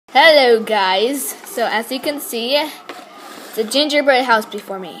Hello guys, so as you can see, it's a gingerbread house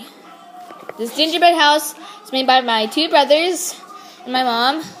before me. This gingerbread house is made by my two brothers and my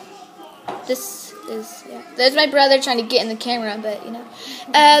mom. There's my brother trying to get in the camera, but you know.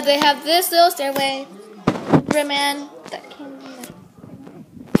 They have this little stairway, gingerbread man, that came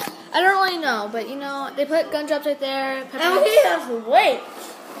I don't really know, but you know, they put gumdrops right there. And he has a weight.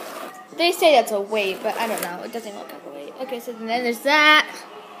 They say that's a weight, but I don't know, it doesn't look like a weight. Okay, so then there's that,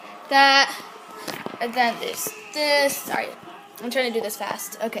 and then there's this. Sorry, I'm trying to do this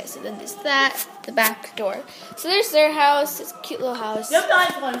fast. Okay, so then there's that, the back door. So there's their house. It's a cute little house. You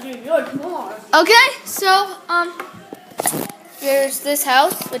guys want to do yours more. Okay, so here's this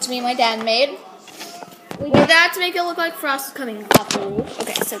house, which me and my dad made. We did that to make it look like frost is coming off the roof.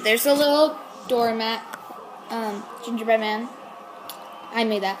 Okay, so there's a little doormat, gingerbread man. I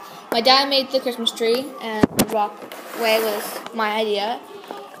made that. My dad made the Christmas tree, and the walkway was my idea.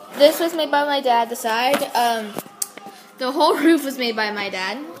 This was made by my dad, the side. The whole roof was made by my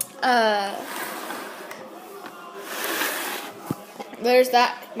dad. There's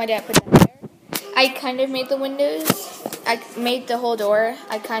that. My dad put that there. I kind of made the windows. I made the whole door.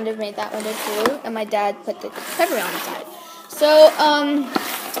 I kind of made that window too. And my dad put the cover on the side. So,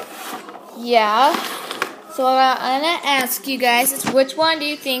 yeah. So what I'm going to ask you guys is, which one do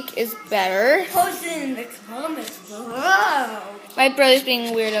you think is better? Post it in the comments below. My brother's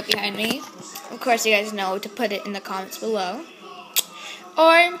being weird up behind me. Of course, you guys know to put it in the comments below.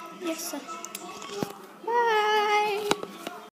 Or, yes.